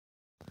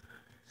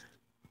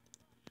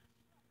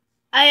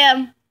I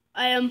am.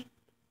 I'm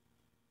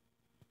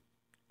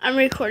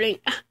recording.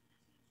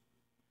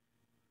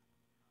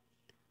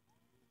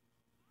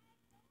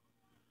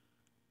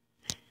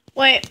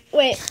 Wait.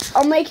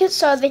 I'll make it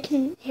so they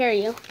can hear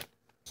you.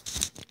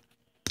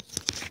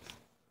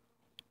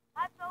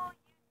 Hi, fellow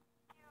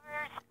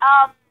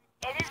YouTubers.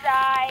 It is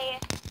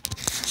I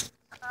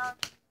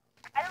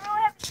don't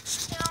really have an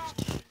account,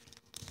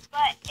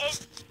 but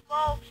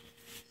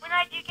when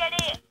I do get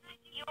it,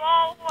 you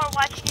all who are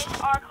watching this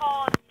are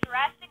called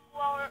Jurassic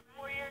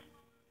Warriors,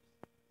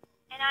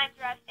 and I'm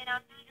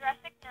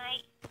Jurassic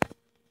Knight.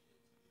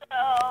 So,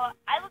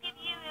 I will give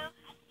you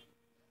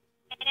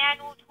an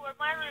annual tour of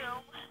my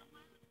room.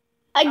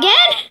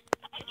 Again?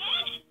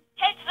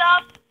 Heads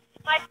up,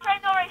 my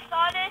friend already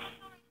saw this.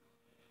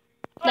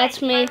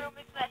 That's me. My room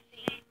is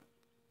messy.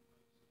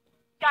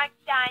 Dun,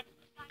 dun,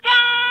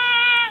 dun!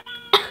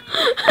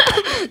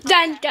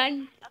 Dun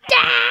dun.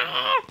 Okay.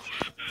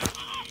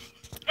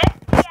 This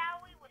is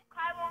Yowie with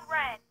Kylo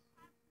Ren.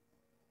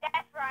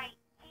 That's right,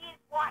 he is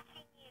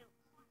watching you.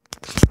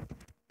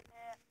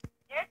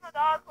 There's my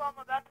dog who I'm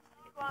about to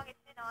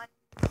sit on.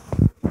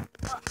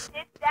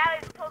 That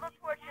is total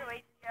torture,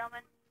 ladies and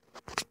gentlemen.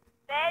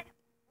 Bed,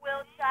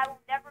 which I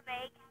will never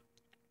make.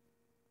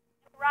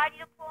 Karate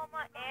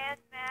diploma and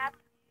map.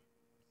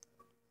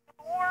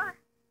 Door,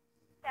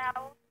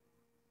 towels.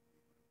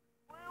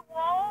 Blue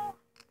wall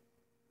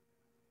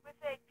with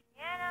a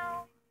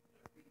piano,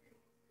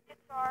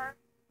 guitar.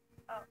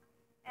 Oh,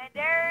 and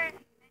there's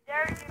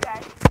you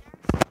guys.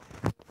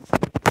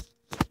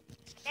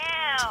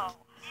 Now.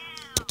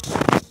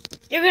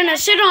 You're gonna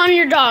sit on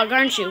your dog,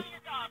 aren't you?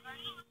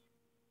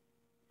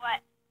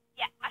 What?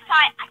 Yeah, I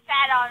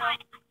sat on him.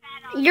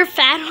 You're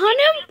fat on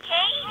him?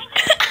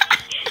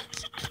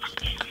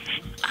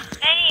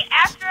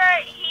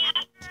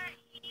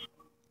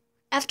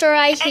 After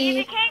And he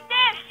became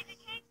this.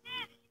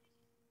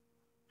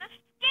 The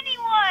skinny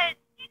one.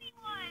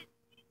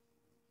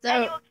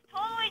 And he looks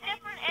totally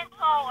different and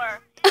taller.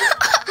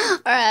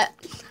 Alright.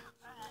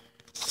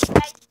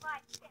 That's my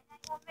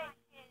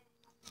transformation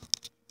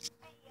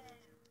video.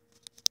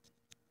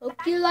 Hope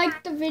you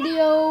liked the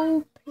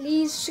video.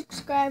 Please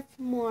subscribe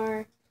for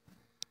more.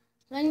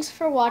 Thanks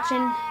for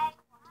watching.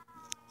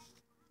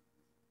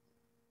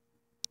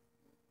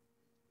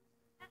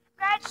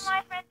 Subscribe to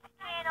my friend's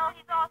channel.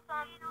 He's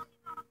awesome.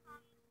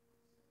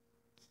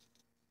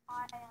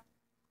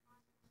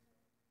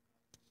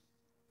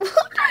 What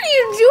are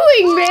you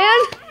doing, man?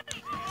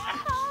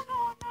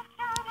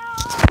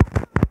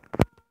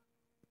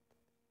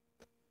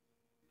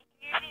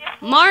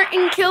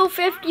 Martin Kill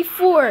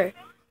 54.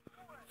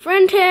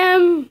 Friend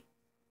him.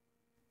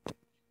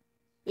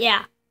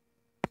 Yeah.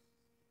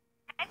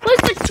 Please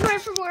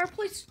subscribe for more.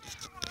 Please.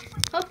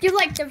 Hope you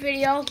liked the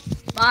video.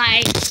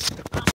 Bye.